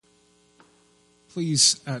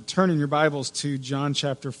Please turn in your Bibles to John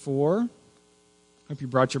chapter 4. Hope you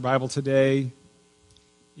brought your Bible today.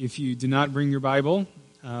 If you did not bring your Bible,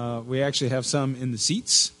 we actually have some in the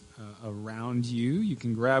seats around you. You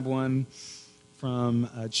can grab one from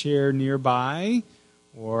a chair nearby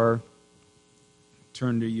or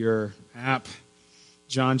turn to your app.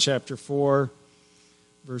 John chapter 4,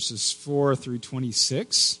 verses 4 through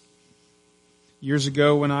 26. Years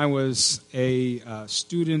ago when I was a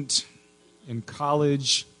student in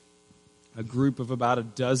college, a group of about a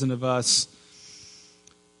dozen of us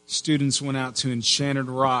students went out to Enchanted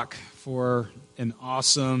Rock for an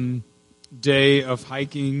awesome day of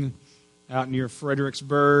hiking out near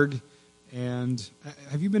Fredericksburg. And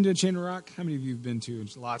have you been to Enchanted Rock? How many of you have been to?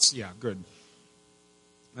 Lots? Yeah, good.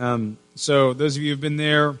 So those of you who have been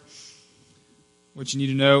there, what you need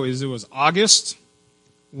to know is it was August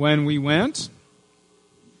when we went.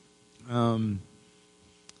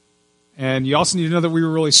 And you also need to know that we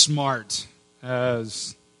were really smart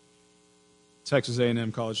as Texas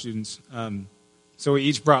A&M college students. So we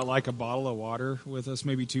each brought like a bottle of water with us,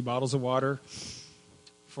 maybe 2 bottles of water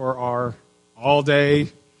for our all-day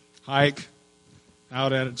hike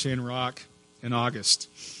out at Enchanted Rock in August.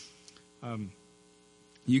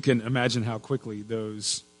 You can imagine how quickly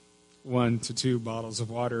those 1 to 2 bottles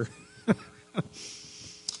of water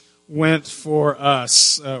went for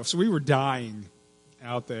us. So we were dying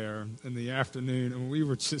out there in the afternoon, and we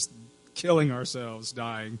were just killing ourselves,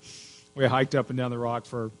 dying. We hiked up and down the rock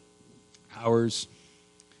for hours.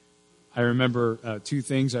 I remember 2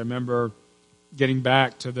 things. I remember getting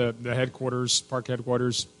back to the headquarters, park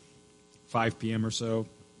headquarters, 5 p.m. or so,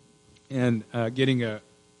 and getting a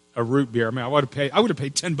root beer. I mean, I would have paid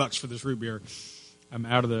 $10 for this root beer. I'm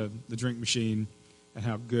out of the drink machine, and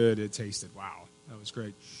how good it tasted. Wow, that was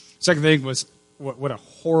great. Second thing was what a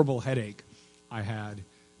horrible headache I had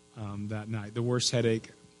that night. The worst headache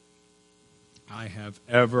I have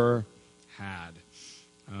ever had.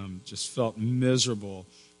 Just felt miserable.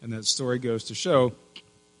 And that story goes to show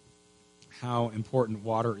how important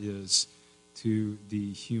water is to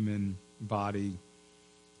the human body.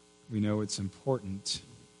 We know it's important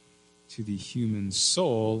to the human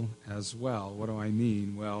soul as well. What do I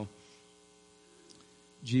mean? Well,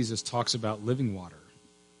 Jesus talks about living water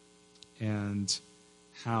and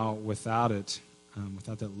how without it,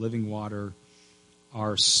 without that living water,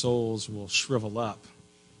 our souls will shrivel up.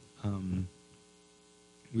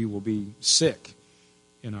 We will be sick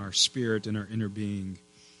in our spirit and our inner being.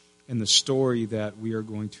 And the story that we are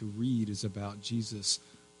going to read is about Jesus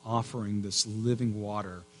offering this living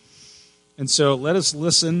water. And so let us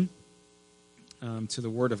listen to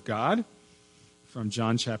the Word of God from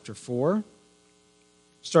John chapter 4.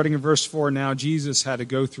 Starting in verse 4, now Jesus had to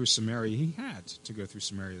go through Samaria. He had to go through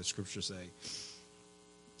Samaria, the Scriptures say.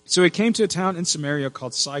 So he came to a town in Samaria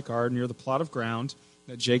called Sychar, near the plot of ground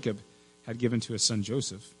that Jacob had given to his son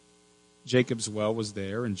Joseph. Jacob's well was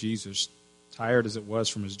there, and Jesus, tired as it was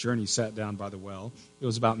from his journey, sat down by the well. It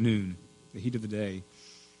was about noon, the heat of the day.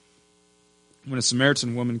 When a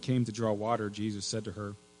Samaritan woman came to draw water, Jesus said to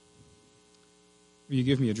her, will you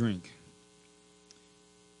give me a drink?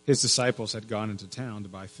 His disciples had gone into town to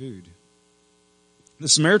buy food. The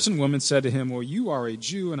Samaritan woman said to him, well, you are a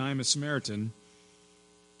Jew, and I am a Samaritan,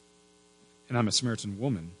 and I'm a Samaritan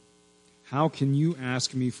woman. How can you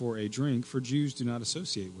ask me for a drink? For Jews do not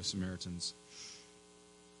associate with Samaritans.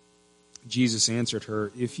 Jesus answered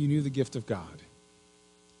her, if you knew the gift of God,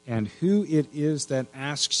 and who it is that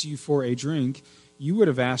asks you for a drink, you would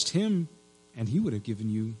have asked him, and he would have given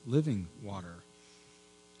you living water.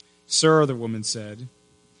 Sir, the woman said,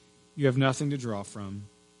 you have nothing to draw from,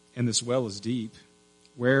 and this well is deep.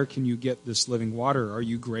 Where can you get this living water? Are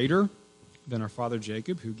you greater than our father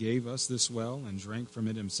Jacob, who gave us this well and drank from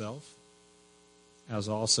it himself, as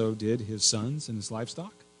also did his sons and his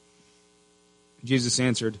livestock? Jesus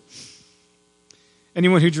answered,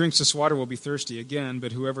 anyone who drinks this water will be thirsty again,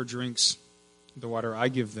 but whoever drinks the water I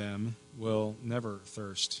give them will never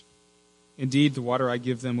thirst. Indeed, the water I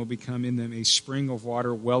give them will become in them a spring of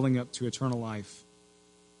water welling up to eternal life.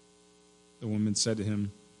 The woman said to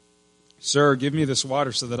him, sir, give me this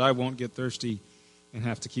water so that I won't get thirsty and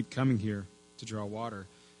have to keep coming here to draw water.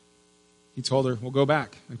 He told her, well, go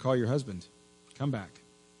back and call your husband. Come back.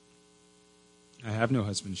 I have no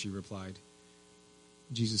husband, she replied.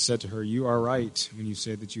 Jesus said to her, you are right when you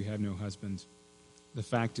say that you have no husband. The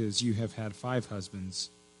fact is, you have had 5 husbands.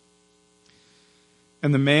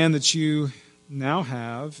 And the man that you now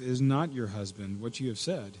have is not your husband. What you have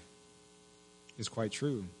said is quite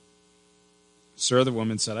true. Sir, the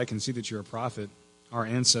woman said, I can see that you're a prophet. Our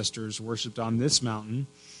ancestors worshipped on this mountain,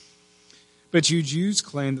 But you Jews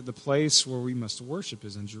claim that the place where we must worship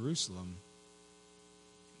is in Jerusalem."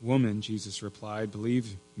 "Woman," Jesus replied,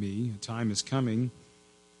 "believe me, a time is coming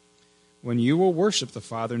when you will worship the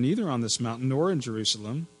Father neither on this mountain nor in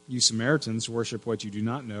Jerusalem. You Samaritans worship what you do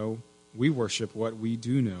not know. We worship what we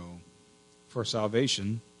do know. For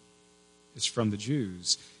salvation is from the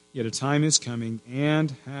Jews. Yet a time is coming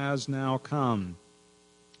and has now come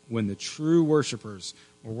when the true worshipers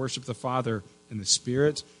will worship the Father in the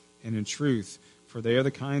Spirit and in truth. For they are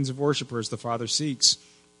the kinds of worshipers the Father seeks.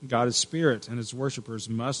 God is Spirit, and His worshipers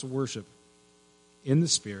must worship in the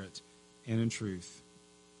Spirit and in truth."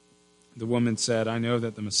 The woman said, "I know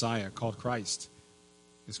that the Messiah, called Christ,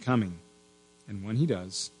 is coming, and when He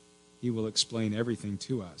does, He will explain everything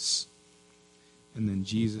to us." And then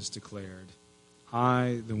Jesus declared,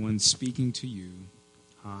 "I, the one speaking to you,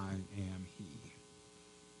 I am He."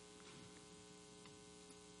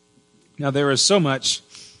 Now, there is so much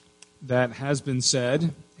that has been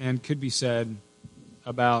said and could be said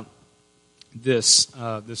about this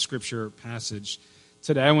scripture passage.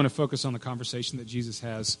 Today, I want to focus on the conversation that Jesus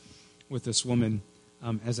has with this woman.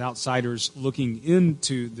 As outsiders looking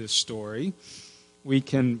into this story, we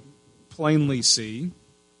can plainly see,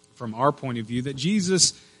 from our point of view, that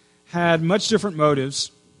Jesus had much different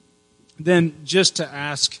motives than just to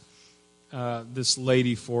ask this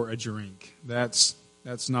lady for a drink. That's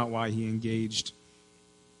not why He engaged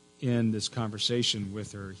in this conversation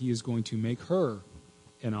with her. He is going to make her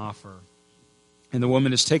an offer. And the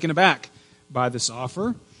woman is taken aback by this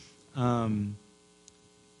offer.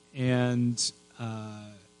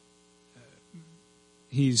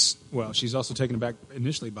 She's also taken aback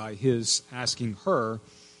initially by his asking her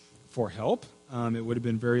for help. It would have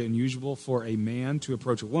been very unusual for a man to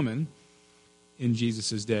approach a woman in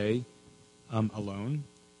Jesus' day alone,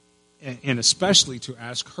 and especially to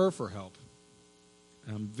ask her for help.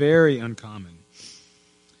 Very uncommon.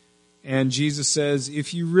 And Jesus says,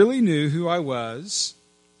 "If you really knew who I was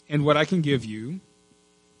and what I can give you,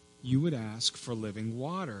 you would ask for living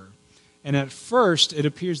water." And at first, it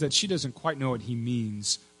appears that she doesn't quite know what He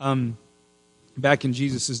means. Back in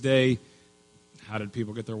Jesus' day, how did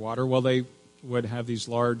people get their water? Well, they would have these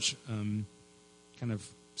large kind of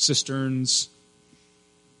cisterns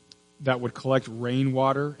that would collect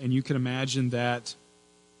rainwater. And you can imagine that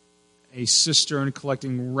a cistern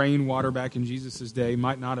collecting rainwater back in Jesus' day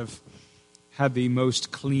might not have had the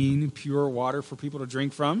most clean, pure water for people to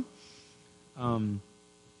drink from.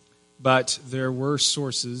 But there were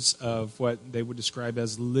sources of what they would describe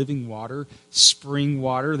as living water, spring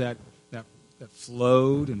water that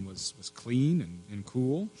flowed and was clean and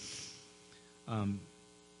cool.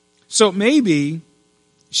 So maybe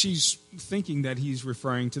she's thinking that he's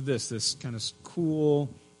referring to this kind of cool,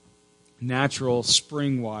 natural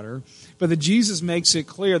spring water. But that Jesus makes it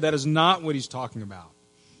clear that is not what He's talking about.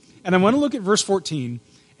 And I want to look at verse 14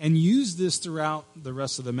 and use this throughout the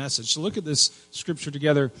rest of the message. So look at this scripture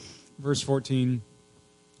together. Verse 14,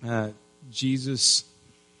 Jesus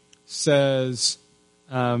says,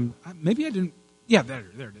 maybe I didn't, yeah, there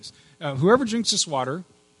it is. "Whoever drinks this water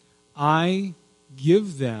I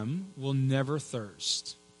give them will never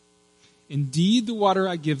thirst. Indeed, the water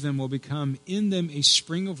I give them will become in them a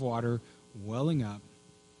spring of water welling up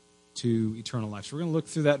to eternal life." So we're going to look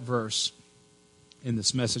through that verse in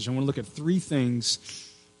this message. I want to look at three things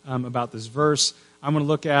about this verse. I'm going to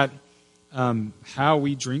look at how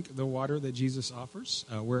we drink the water that Jesus offers,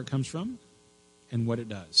 where it comes from, and what it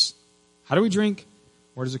does. How do we drink?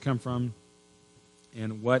 Where does it come from?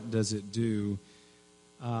 And what does it do?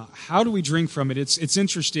 How do we drink from it? It's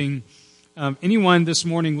interesting. Anyone this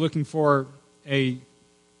morning looking for a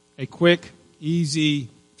quick, easy,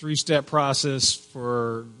 three-step process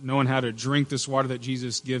for knowing how to drink this water that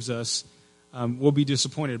Jesus gives us will be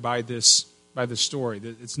disappointed by this story.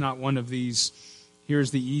 It's not one of these,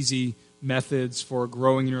 here's the easy methods for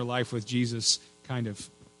growing in your life with Jesus kind of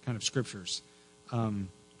scriptures.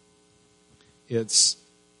 It's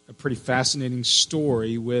a pretty fascinating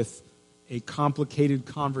story with a complicated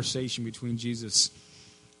conversation between Jesus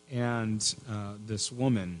and this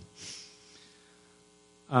woman.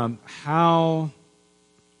 How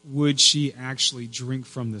would she actually drink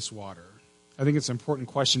from this water? I think it's an important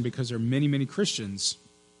question because there are many, many Christians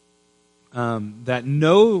that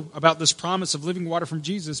know about this promise of living water from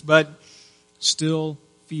Jesus, but still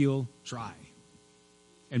feel dry.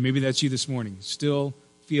 And maybe that's you this morning, still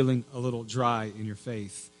feeling a little dry in your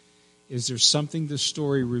faith. Is there something this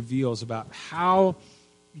story reveals about how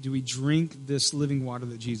do we drink this living water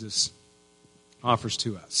that Jesus offers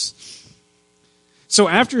to us? So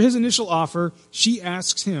after his initial offer, she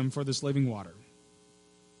asks him for this living water.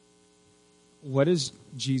 What does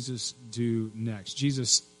Jesus do next?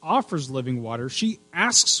 Jesus offers living water. She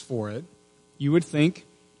asks for it. You would think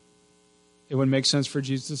it would make sense for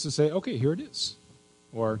Jesus to say, okay, here it is.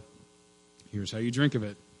 Or, here's how you drink of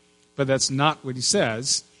it. But that's not what he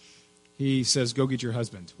says. He says, go get your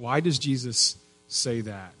husband. Why does Jesus say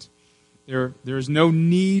that? There is no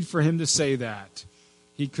need for him to say that.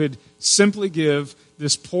 He could simply give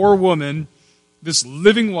this poor woman this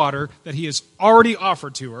living water that he has already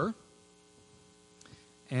offered to her.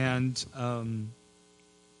 And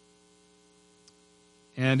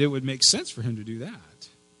it would make sense for him to do that.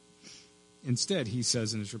 Instead, he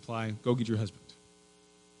says in his reply, go get your husband.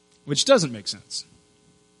 Which doesn't make sense.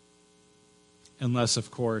 Unless, of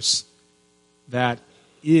course, that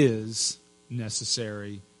is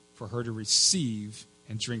necessary for her to receive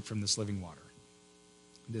and drink from this living water.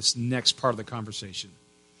 This next part of the conversation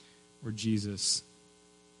where Jesus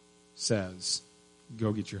says,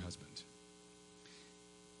 go get your husband.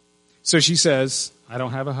 So she says, I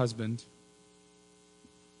don't have a husband.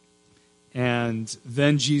 And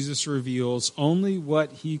then Jesus reveals only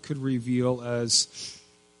what he could reveal as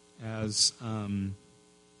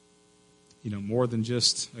more than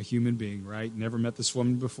just a human being, right? Never met this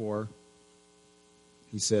woman before.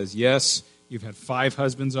 He says, yes, you've had 5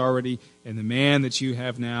 husbands already, and the man that you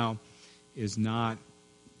have now is not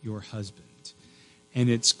your husband. And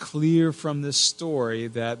it's clear from this story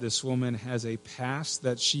that this woman has a past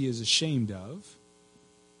that she is ashamed of.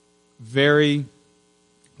 Very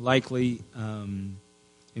likely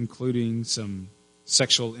including some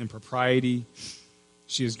sexual impropriety.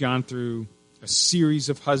 She has gone through a series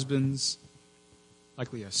of husbands,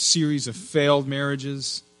 likely a series of failed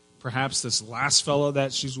marriages. Perhaps this last fellow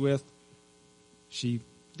that she's with, she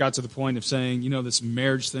got to the point of saying, this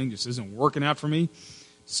marriage thing just isn't working out for me.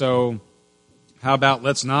 So how about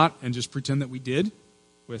let's not and just pretend that we did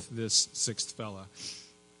with this 6th fella.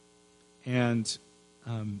 And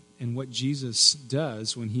what Jesus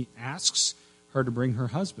does when he asks her to bring her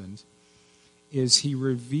husband is he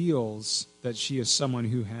reveals that she is someone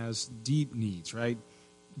who has deep needs, right?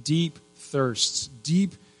 Deep thirsts,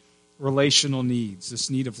 deep relational needs, this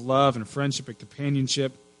need of love and friendship and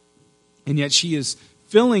companionship. And yet she is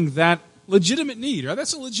filling that legitimate need, right?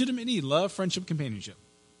 That's a legitimate need, love, friendship, companionship.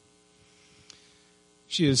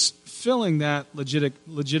 She is filling that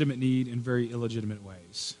legitimate need in very illegitimate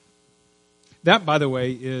ways. That, by the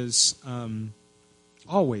way, is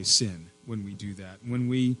always sin when we do that. When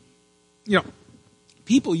we,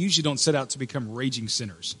 people usually don't set out to become raging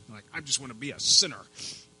sinners. Like, I just want to be a sinner.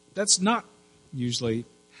 That's not usually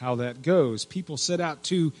how that goes. People set out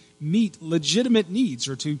to meet legitimate needs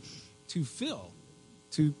or to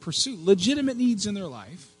pursue legitimate needs in their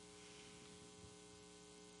life,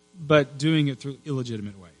 but doing it through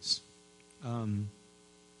illegitimate ways.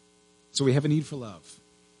 So we have a need for love.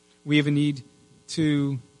 We have a need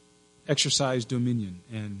to exercise dominion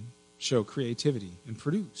and show creativity and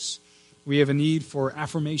produce. We have a need for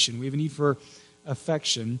affirmation. We have a need for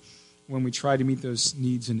affection. When we try to meet those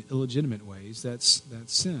needs in illegitimate ways, that's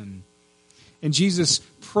sin. And Jesus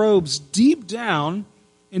probes deep down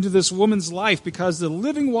into this woman's life because the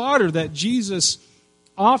living water that Jesus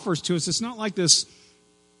offers to us, it's not like this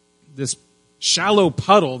shallow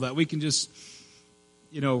puddle that we can just,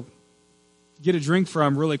 get a drink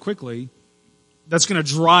from really quickly that's going to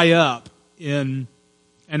dry up in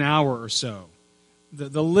an hour or so.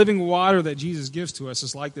 The living water that Jesus gives to us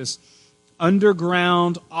is like this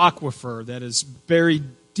underground aquifer that is buried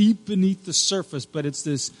deep beneath the surface, but it's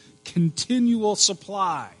this continual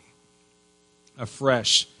supply of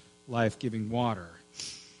fresh, life-giving water.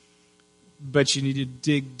 But you need to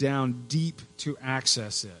dig down deep to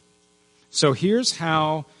access it. So here's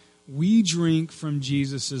how we drink from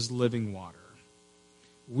Jesus' living water.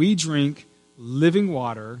 We drink living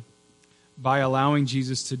water by allowing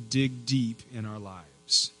Jesus to dig deep in our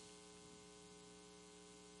lives.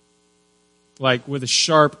 Like with a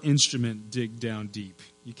sharp instrument, dig down deep.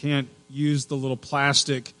 You can't use the little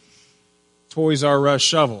plastic Toys R Us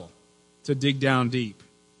shovel to dig down deep,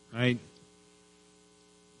 right?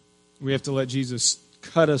 We have to let Jesus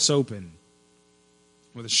cut us open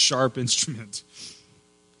with a sharp instrument.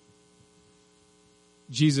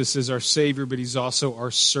 Jesus is our Savior, but He's also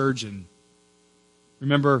our surgeon.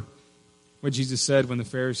 Remember what Jesus said when the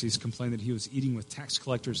Pharisees complained that He was eating with tax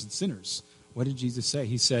collectors and sinners. What did Jesus say?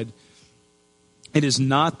 He said, "It is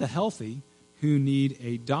not the healthy who need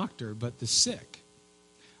a doctor, but the sick.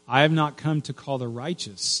 I have not come to call the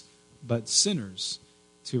righteous, but sinners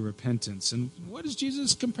to repentance." And what is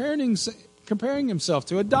Jesus comparing Himself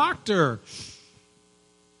to? A doctor.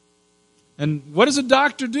 And what does a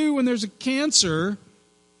doctor do when there's a cancer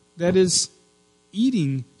that is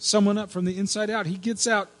eating someone up from the inside out. He gets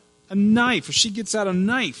out a knife, or she gets out a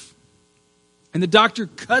knife, and the doctor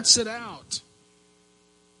cuts it out.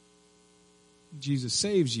 Jesus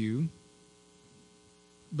saves you,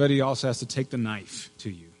 but he also has to take the knife to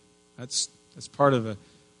you. That's part of a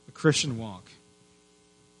Christian walk.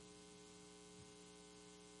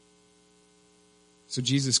 So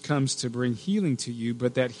Jesus comes to bring healing to you,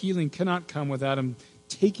 but that healing cannot come without him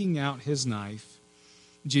taking out his knife.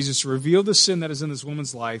 Jesus revealed the sin that is in this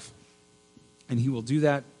woman's life, and he will do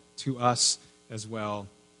that to us as well.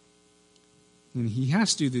 And he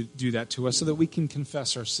has to do that to us so that we can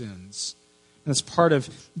confess our sins. And that's part of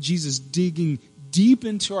Jesus digging deep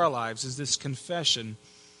into our lives, is this confession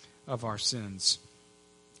of our sins.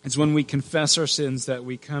 It's when we confess our sins that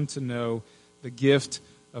we come to know the gift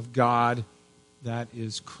of God that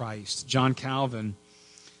is Christ. John Calvin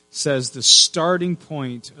says the starting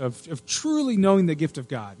point of truly knowing the gift of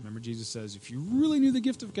God. Remember, Jesus says, if you really knew the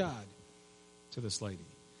gift of God, to this lady,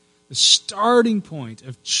 the starting point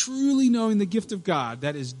of truly knowing the gift of God,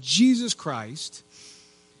 that is Jesus Christ,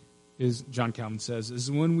 is, John Calvin says, is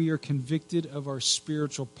when we are convicted of our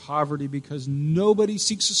spiritual poverty, because nobody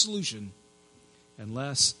seeks a solution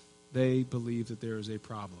unless they believe that there is a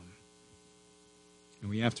problem. And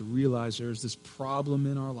we have to realize there is this problem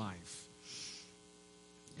in our life.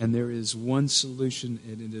 And there is one solution,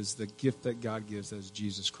 and it is the gift that God gives, that is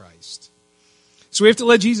Jesus Christ. So we have to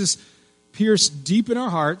let Jesus pierce deep in our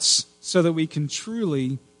hearts so that we can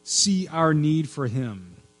truly see our need for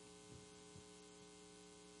him.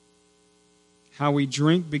 How we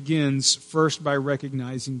drink begins first by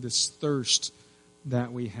recognizing this thirst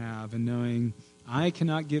that we have and knowing I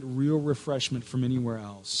cannot get real refreshment from anywhere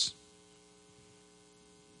else.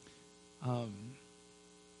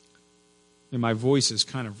 And my voice is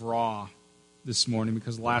kind of raw this morning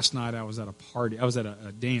because last night I was at a party. I was at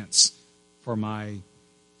a dance for my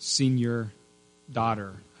senior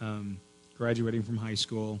daughter, graduating from high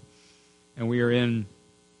school, and we are in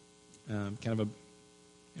kind of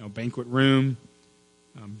a banquet room.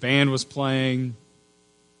 Band was playing.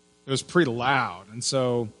 It was pretty loud, and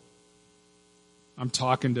so I'm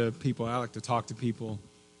talking to people. I like to talk to people.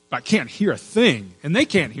 I can't hear a thing, and they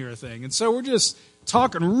can't hear a thing. And so we're just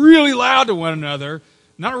talking really loud to one another,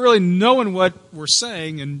 not really knowing what we're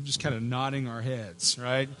saying, and just kind of nodding our heads,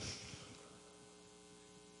 right?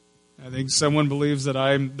 I think someone believes that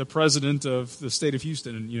I'm the president of the state of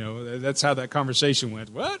Houston, and, that's how that conversation went.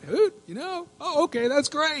 What? Who? Oh, okay, that's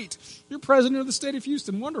great. You're president of the state of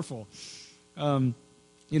Houston. Wonderful. And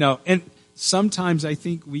sometimes I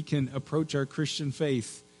think we can approach our Christian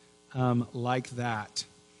faith like that.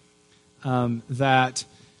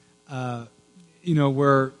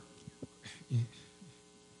 We're,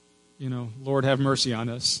 Lord have mercy on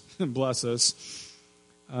us and bless us.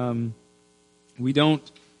 We don't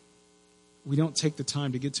take the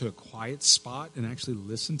time to get to a quiet spot and actually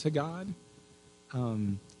listen to God.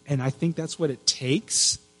 And I think that's what it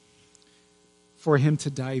takes for him to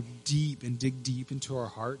dive deep and dig deep into our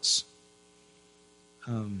hearts.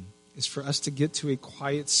 Is for us to get to a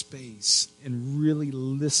quiet space and really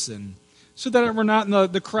listen, so that we're not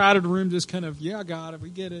in the crowded room just kind of, yeah, God, we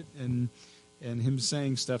get it, and him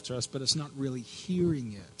saying stuff to us, but it's not really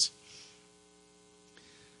hearing it.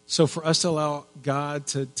 So for us to allow God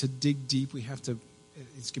to dig deep, we have to,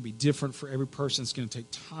 it's going to be different for every person. It's going to take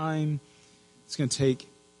time. It's going to take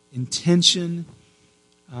intention.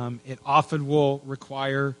 It often will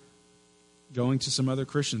require going to some other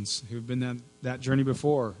Christians who've been on that journey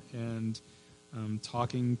before and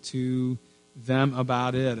talking to them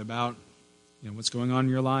about it, about what's going on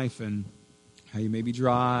in your life and how you may be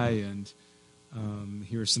dry, and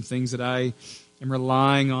here are some things that I am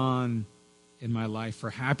relying on in my life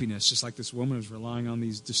for happiness, just like this woman was relying on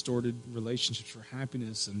these distorted relationships for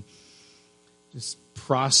happiness, and just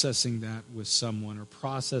processing that with someone or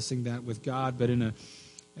processing that with God, but in a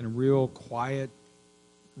real quiet,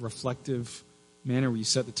 reflective manner where you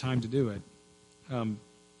set the time to do it.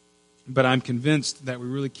 But I'm convinced that we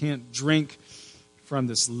really can't drink from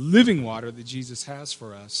this living water that Jesus has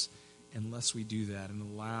for us unless we do that and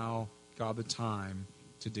allow God the time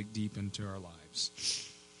to dig deep into our lives.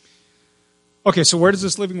 Okay, so where does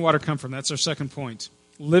this living water come from? That's our second point.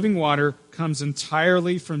 Living water comes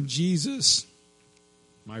entirely from Jesus.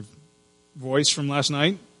 My voice from last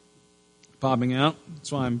night popping out.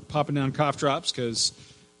 That's why I'm popping down cough drops, because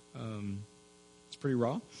it's pretty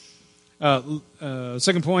raw.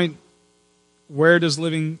 Second point, where does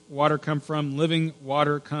living water come from? Living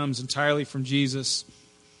water comes entirely from Jesus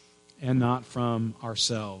and not from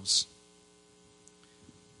ourselves.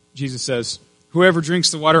 Jesus says, whoever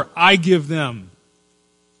drinks the water I give them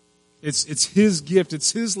It's his gift.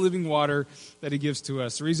 It's his living water that he gives to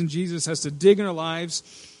us. The reason Jesus has to dig in our lives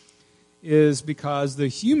is because the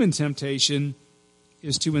human temptation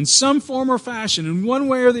is to, in some form or fashion, in one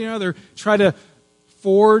way or the other, try to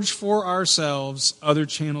forge for ourselves other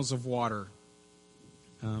channels of water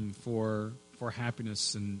for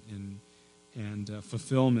happiness and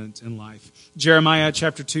fulfillment in life. Jeremiah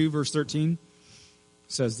chapter 2, verse 13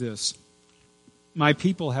 says this, "My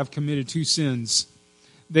people have committed two sins.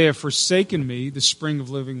 They have forsaken me, the spring of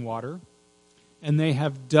living water, and they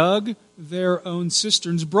have dug their own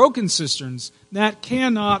cisterns, broken cisterns, that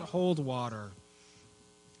cannot hold water."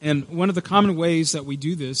 And one of the common ways that we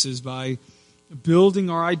do this is by building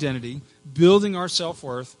our identity, building our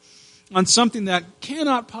self-worth on something that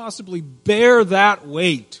cannot possibly bear that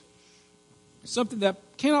weight. Something that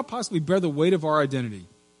cannot possibly bear the weight of our identity,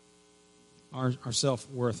 our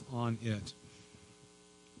self-worth on it.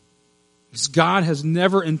 Because God has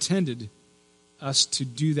never intended us to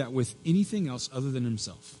do that with anything else other than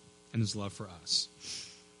himself and his love for us.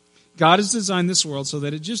 God has designed this world so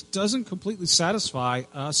that it just doesn't completely satisfy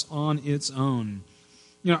us on its own.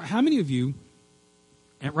 You know, how many of you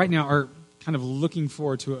right now are kind of looking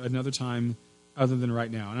forward to another time other than right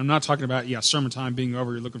now? And I'm not talking about, sermon time being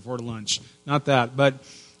over, you're looking forward to lunch. Not that, but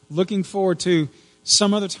looking forward to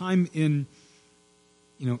some other time in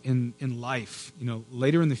life,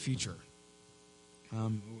 later in the future.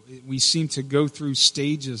 We seem to go through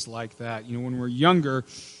stages like that. When we're younger,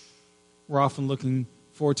 we're often looking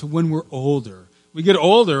forward to when we're older. We get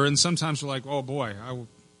older, and sometimes we're like, oh boy, I will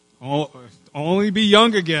only be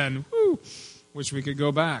young again. Woo! Wish we could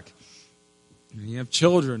go back. And you have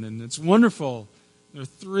children, and it's wonderful. They're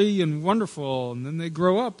 3 and wonderful, and then they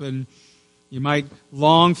grow up, and you might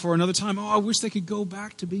long for another time. Oh, I wish they could go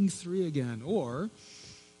back to being 3 again. Or,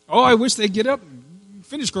 I wish they'd get up,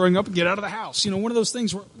 finish growing up, and get out of the house. One of those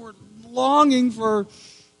things we're longing for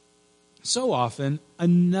so often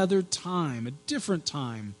another time, a different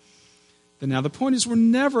time than now. The point is, we're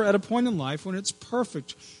never at a point in life when it's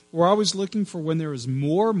perfect. We're always looking for when there is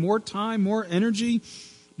more time, more energy,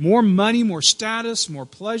 more money, more status, more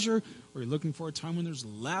pleasure. We're looking for a time when there's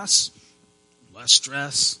less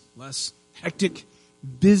stress, less hectic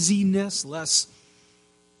busyness, less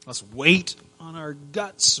weight on our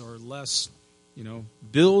guts, or less,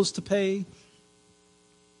 bills to pay.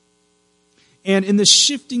 And in the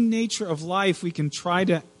shifting nature of life, we can try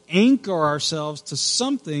to anchor ourselves to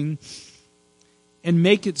something and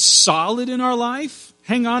make it solid in our life.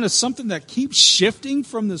 Hang on to something that keeps shifting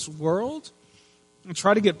from this world and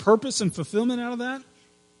try to get purpose and fulfillment out of that.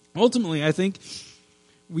 Ultimately, I think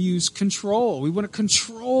we use control. We want to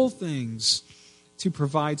control things to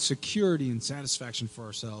provide security and satisfaction for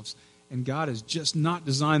ourselves. And God has just not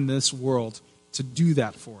designed this world to do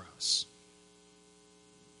that for us.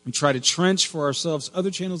 We try to trench for ourselves other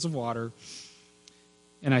channels of water.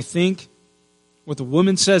 And I think what the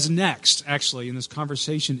woman says next, actually, in this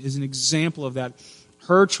conversation is an example of that.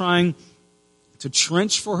 Her trying to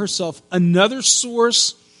trench for herself another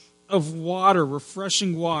source of water,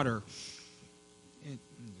 refreshing water. And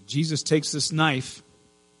Jesus takes this knife,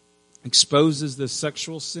 exposes the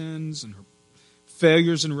sexual sins and her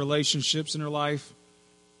failures in relationships in her life.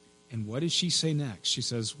 And what does she say next? She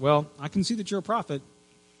says, well, I can see that you're a prophet.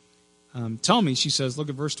 Tell me, she says, look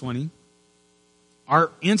at verse 20.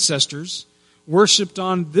 Our ancestors worshipped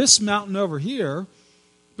on this mountain over here,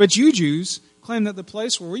 but you Jews claim that the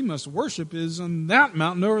place where we must worship is on that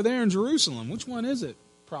mountain over there in Jerusalem. Which one is it,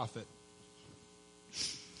 prophet?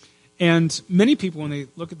 And many people, when they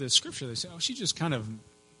look at this scripture, they say, oh, she just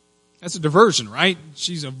that's a diversion, right?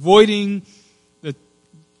 She's avoiding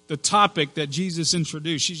the topic that Jesus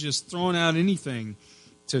introduced. She's just throwing out anything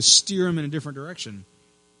to steer him in a different direction.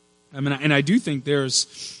 And I do think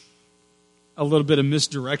there's a little bit of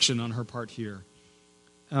misdirection on her part here.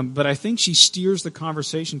 But I think she steers the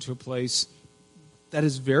conversation to a place that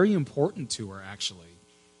is very important to her, actually.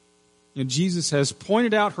 Jesus has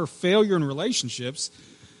pointed out her failure in relationships,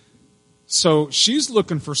 so she's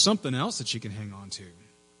looking for something else that she can hang on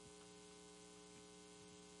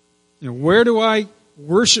to. Where do I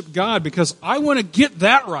worship God? Because I want to get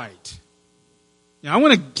that right. I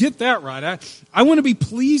want to get that right. I want to be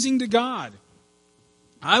pleasing to God.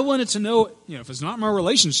 I wanted to know, if it's not my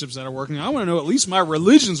relationships that are working, I want to know at least my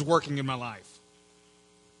religion's working in my life.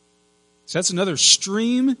 So that's another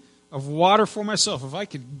stream of water for myself. If I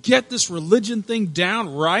could get this religion thing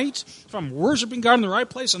down right, if I'm worshiping God in the right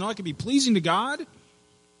place, I know I can be pleasing to God.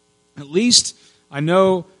 At least I can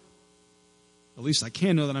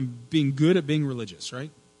know that I'm being good at being religious,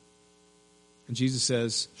 right? And Jesus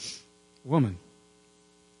says, woman,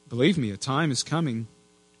 believe me, a time is coming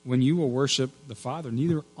when you will worship the Father,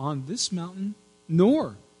 neither on this mountain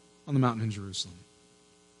nor on the mountain in Jerusalem.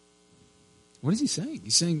 What is he saying?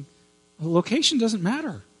 He's saying the location doesn't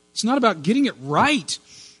matter. It's not about getting it right.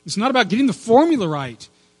 It's not about getting the formula right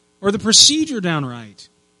or the procedure down right.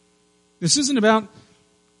 This isn't about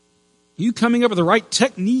you coming up with the right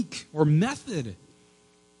technique or method.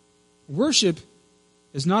 Worship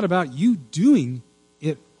is not about you doing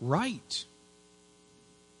it right.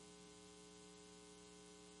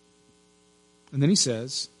 And then he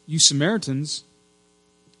says, you Samaritans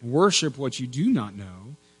worship what you do not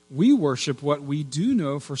know. We worship what we do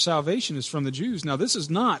know, for salvation is from the Jews. Now, this is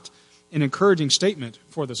not an encouraging statement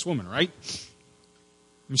for this woman, right?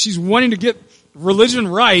 I mean, she's wanting to get religion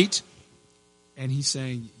right. And he's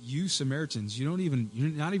saying, you Samaritans, you're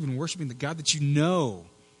not even worshiping the God that you know.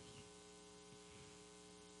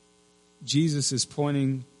 Jesus is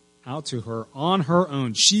pointing out to her on her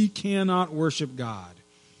own. She cannot worship God.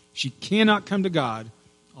 She cannot come to God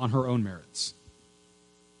on her own merits.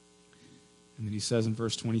 And then he says in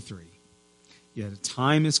verse 23, yet a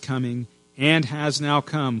time is coming and has now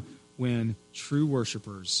come when true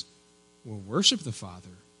worshipers will worship the Father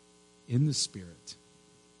in the Spirit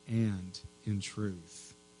and in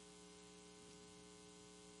truth.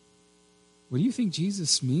 What do you think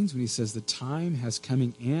Jesus means when he says the time has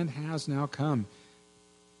coming and has now come?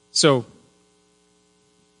 So,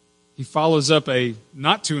 he follows up a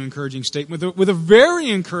not too encouraging statement with a very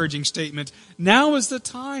encouraging statement. Now is the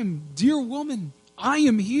time, dear woman. I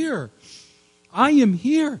am here. I am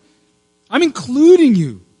here. I'm including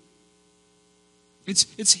you.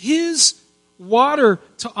 It's his water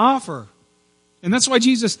to offer. And that's why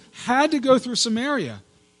Jesus had to go through Samaria.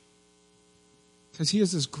 Because he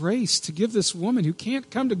has this grace to give this woman who can't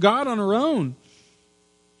come to God on her own.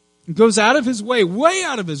 He goes out of his way, way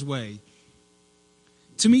out of his way,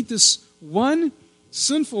 to meet this one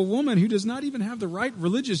sinful woman who does not even have the right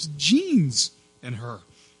religious genes in her.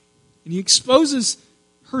 And he exposes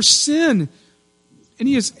her sin. And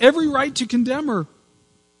he has every right to condemn her.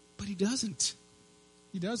 But he doesn't.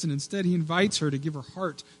 He doesn't. Instead, he invites her to give her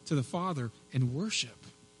heart to the Father and worship.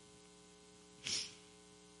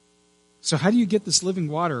 So how do you get this living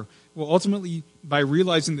water? Well, ultimately, by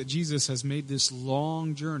realizing that Jesus has made this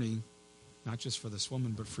long journey, not just for this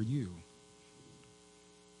woman, but for you.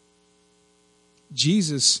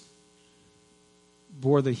 Jesus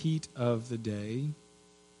bore the heat of the day.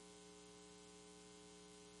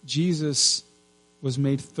 Jesus was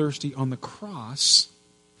made thirsty on the cross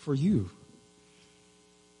for you.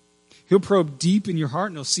 He'll probe deep in your heart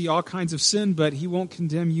and he'll see all kinds of sin, but he won't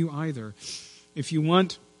condemn you either. If you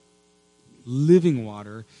want living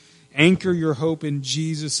water, anchor your hope in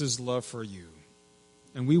Jesus' love for you.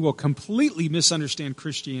 And we will completely misunderstand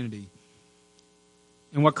Christianity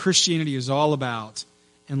and what Christianity is all about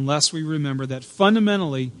unless we remember that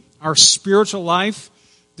fundamentally our spiritual life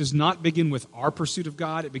does not begin with our pursuit of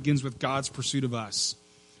God. It begins with God's pursuit of us.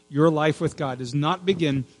 Your life with God does not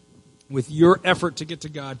begin with your effort to get to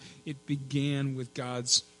God. It began with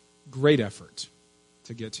God's great effort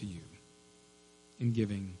to get to you in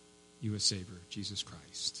giving you a Savior, Jesus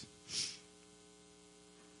Christ.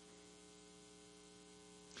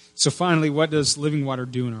 So finally, what does living water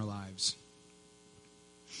do in our lives?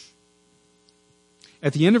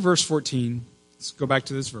 At the end of verse 14, let's go back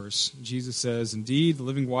to this verse. Jesus says, indeed, the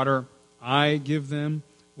living water I give them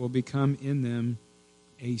will become in them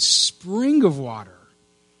a spring of water,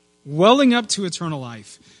 welling up to eternal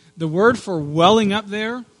life. The word for welling up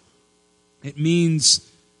there, it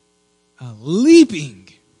means leaping,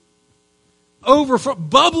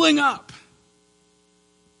 bubbling up,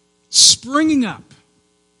 springing up.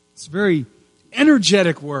 It's a very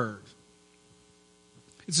energetic word.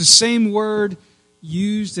 It's the same word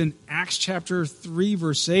used in Acts chapter 3,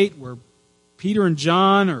 verse 8, where Peter and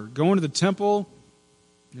John are going to the temple.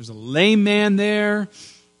 There's a lame man there,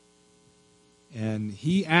 and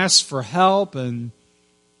he asks for help, and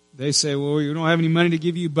they say, well, we don't have any money to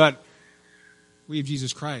give you, but we have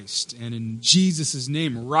Jesus Christ. And in Jesus'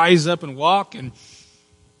 name, rise up and walk. And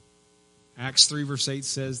Acts 3, verse 8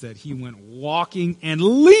 says that he went walking and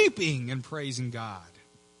leaping and praising God.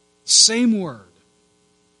 Same word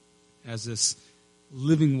as this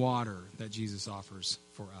living water that Jesus offers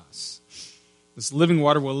for us. This living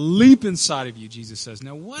water will leap inside of you, Jesus says.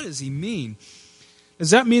 Now, what does he mean?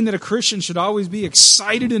 Does that mean that a Christian should always be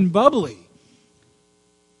excited and bubbly?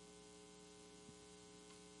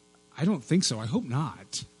 I don't think so. I hope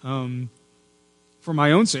not. For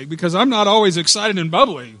my own sake, because I'm not always excited and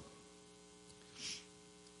bubbly.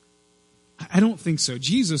 I don't think so.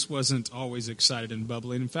 Jesus wasn't always excited and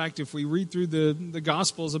bubbly. In fact, if we read through the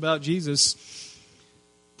Gospels about Jesus,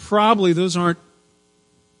 probably those aren't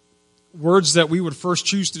words that we would first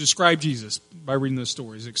choose to describe Jesus by reading those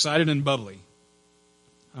stories. Excited and bubbly.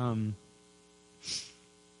 Now,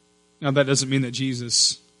 that doesn't mean that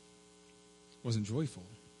Jesus wasn't joyful.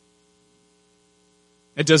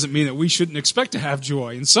 It doesn't mean that we shouldn't expect to have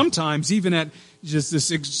joy, and sometimes even at just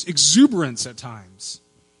this exuberance at times.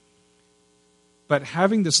 But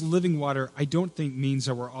having this living water, I don't think means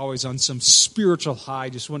that we're always on some spiritual high,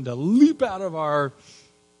 just wanting to leap out of our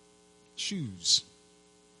shoes.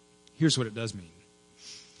 Here's what it does mean.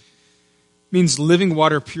 It means living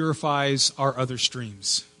water purifies our other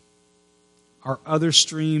streams. Our other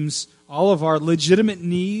streams, all of our legitimate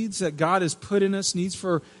needs that God has put in us, needs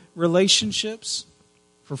for relationships,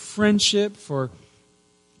 for friendship, for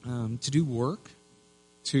to do work,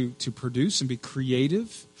 to produce and be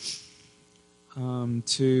creative,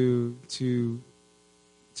 to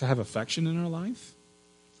have affection in our life.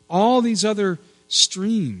 All these other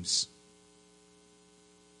streams.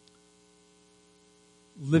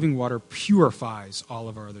 Living water purifies all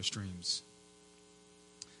of our other streams.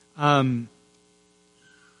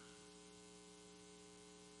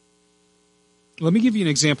 Let me give you an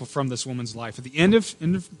example from this woman's life. At the end of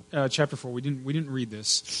chapter 4, we didn't read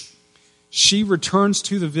this. She returns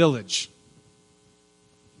to the village.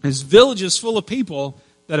 This village is full of people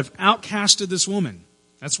that have outcasted this woman.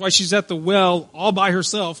 That's why she's at the well all by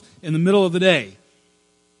herself in the middle of the day.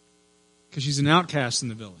 Because she's an outcast in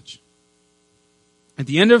the village. At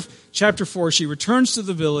the end of chapter 4, she returns to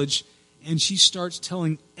the village and she starts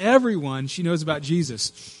telling everyone she knows about Jesus.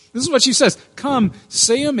 This is what she says. Come,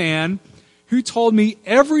 say a man who told me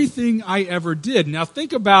everything I ever did. Now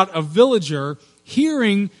think about a villager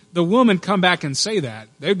hearing the woman come back and say that.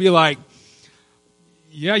 They'd be like,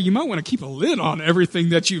 yeah, you might want to keep a lid on everything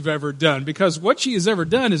that you've ever done, because what she has ever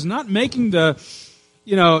done is not making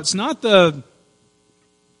it's not the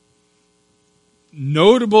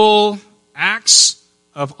notable acts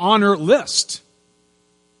of honor list.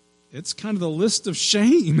 It's kind of the list of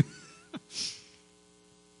shame.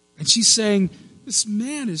 And she's saying, this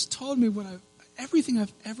man has told me everything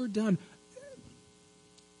I've ever done.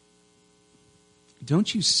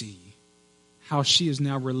 Don't you see how she is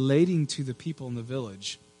now relating to the people in the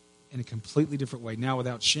village in a completely different way, now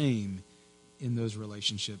without shame in those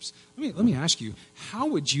relationships? Let me ask you, how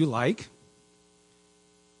would you like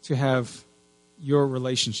to have your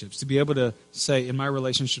relationships, to be able to say, in my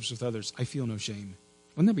relationships with others, I feel no shame?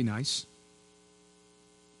 Wouldn't that be nice?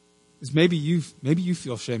 Because maybe you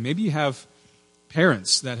feel shame. Maybe you have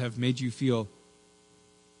parents that have made you feel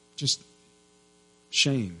just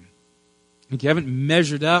shame. Like you haven't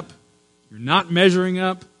measured up, you're not measuring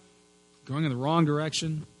up, going in the wrong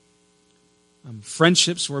direction.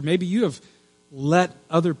 Friendships where maybe you have let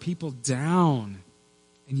other people down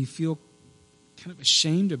and you feel kind of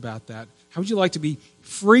ashamed about that. How would you like to be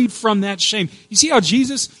freed from that shame? You see how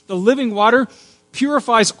Jesus, the living water,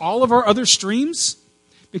 purifies all of our other streams?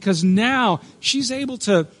 Because now she's able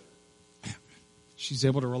to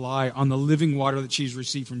rely on the living water that she's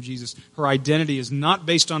received from Jesus. Her identity is not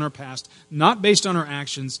based on her past, not based on her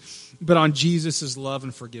actions, but on Jesus' love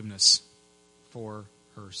and forgiveness for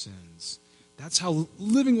her sins. That's how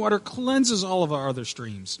living water cleanses all of our other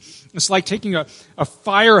streams. It's like taking a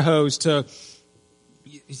fire hose to,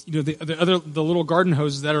 the little garden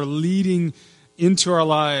hoses that are leading into our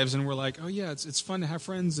lives, and we're like, oh yeah, it's fun to have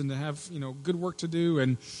friends and to have good work to do,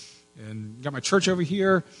 and got my church over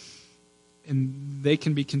here, and they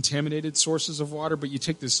can be contaminated sources of water. But you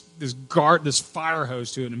take this fire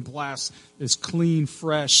hose to it and blast this clean,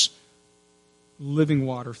 fresh, living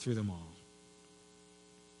water through them all.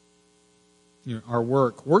 Our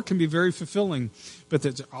work can be very fulfilling, but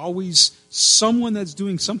there's always someone that's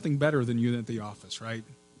doing something better than you at the office, right?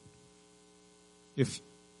 If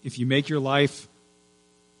you make your life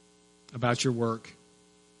about your work,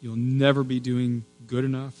 you'll never be doing good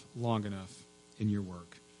enough, long enough in your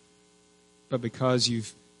work. But because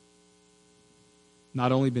you've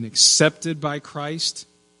not only been accepted by Christ,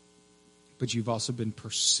 but you've also been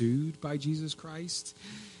pursued by Jesus Christ,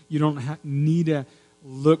 you don't need to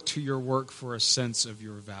look to your work for a sense of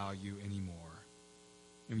your value anymore.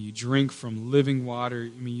 And when you drink from living water,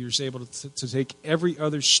 you're just able to take every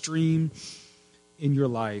other stream in your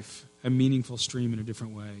life, a meaningful stream in a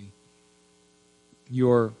different way.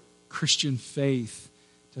 Your Christian faith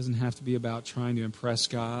doesn't have to be about trying to impress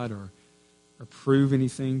God or prove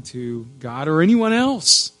anything to God or anyone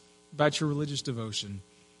else about your religious devotion.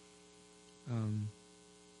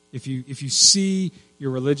 If you see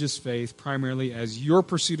your religious faith primarily as your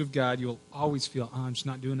pursuit of God, you'll always feel, I'm just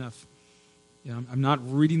not doing enough. I'm not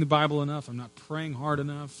reading the Bible enough. I'm not praying hard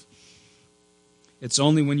enough. It's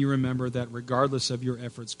only when you remember that regardless of your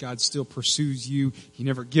efforts, God still pursues you. He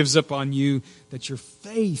never gives up on you, that your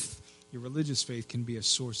faith, your religious faith, can be a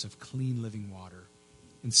source of clean living water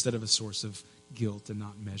instead of a source of guilt and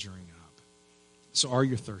not measuring up. So are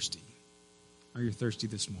you thirsty? Are you thirsty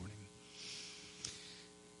this morning?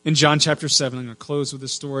 In John chapter 7, I'm going to close with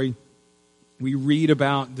this story. We read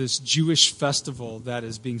about this Jewish festival that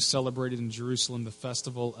is being celebrated in Jerusalem, the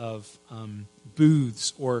festival of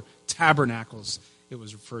booths or tabernacles, it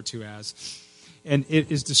was referred to as. And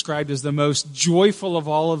it is described as the most joyful of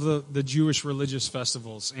all of the Jewish religious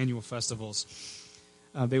festivals, annual festivals.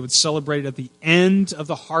 They would celebrate it at the end of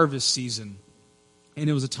the harvest season. And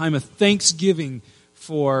it was a time of thanksgiving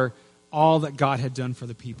for all that God had done for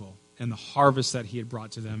the people and the harvest that he had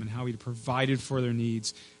brought to them and how he had provided for their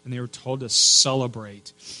needs. And they were told to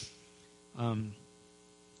celebrate.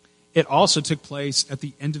 It also took place at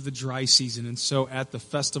the end of the dry season. And so at the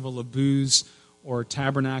festival of booths or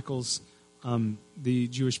tabernacles, the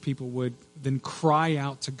Jewish people would then cry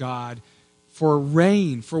out to God for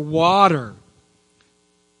rain, for water,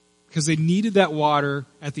 because they needed that water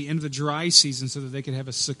at the end of the dry season so that they could have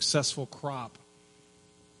a successful crop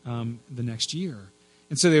the next year.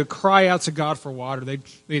 And so they would cry out to God for water.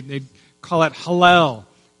 They'd call it Hallel,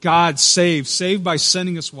 God save by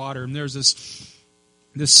sending us water. And there's this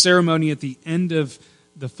ceremony at the end of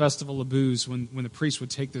the festival of booths when the priest would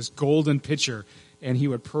take this golden pitcher and he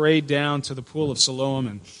would parade down to the pool of Siloam,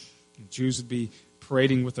 and Jews would be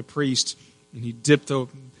parading with the priest, and he'd dip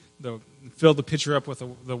fill the pitcher up with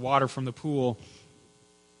the water from the pool,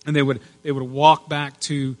 and they would walk back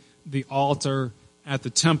to the altar at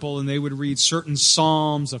the temple, and they would read certain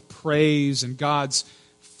psalms of praise and God's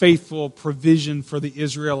faithful provision for the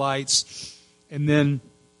Israelites. And then,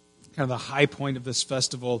 kind of the high point of this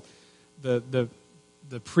festival, the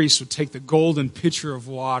priest would take the golden pitcher of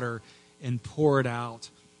water and pour it out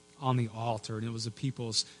on the altar. And it was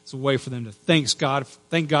it's a way for them to thank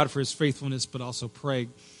God for his faithfulness, but also pray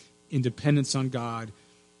in dependence on God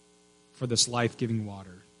for this life-giving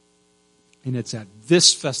water. And it's at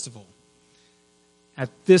this festival, at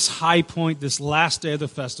this high point, this last day of the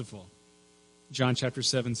festival, John chapter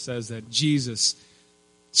 7 says that Jesus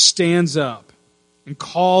stands up and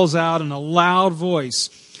calls out in a loud voice,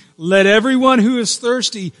 "Let everyone who is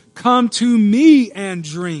thirsty come to me and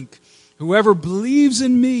drink. Whoever believes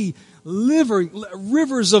in me,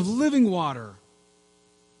 rivers of living water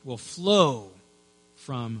will flow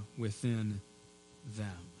from within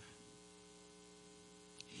them."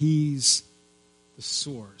 He's the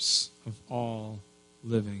source of all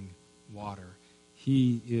living water.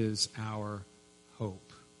 He is our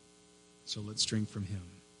hope. So let's drink from him.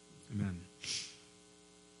 Amen.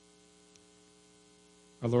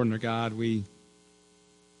 Our Lord and our God, we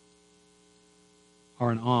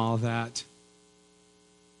are in awe that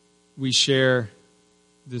we share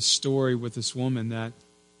this story with this woman, that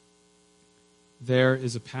there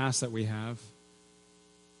is a past that we have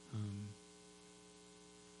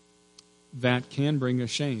that can bring us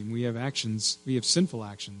shame. We have actions, we have sinful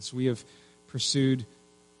actions. We have pursued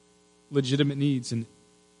legitimate needs in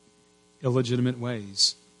illegitimate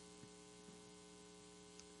ways.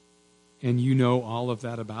 And you know all of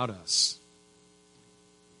that about us.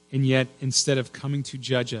 And yet, instead of coming to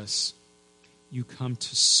judge us, you come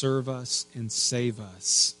to serve us and save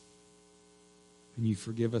us. And you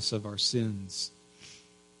forgive us of our sins.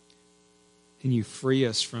 And you free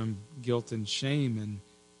us from guilt and shame.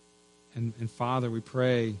 And Father, we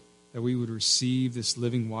pray that we would receive this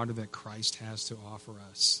living water that Christ has to offer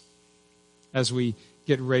us. As we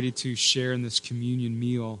get ready to share in this communion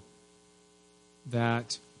meal,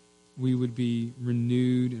 that we would be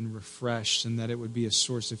renewed and refreshed, and that it would be a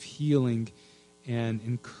source of healing and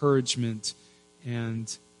encouragement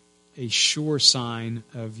and a sure sign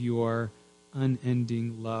of your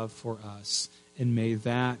unending love for us. And may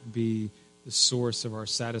that be the source of our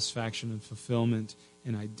satisfaction and fulfillment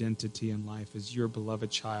and identity in life as your beloved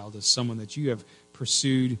child, as someone that you have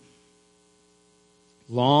pursued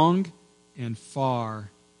long and far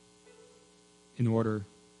in order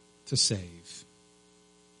to save.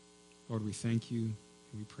 Lord, we thank you and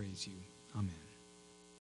we praise you. Amen.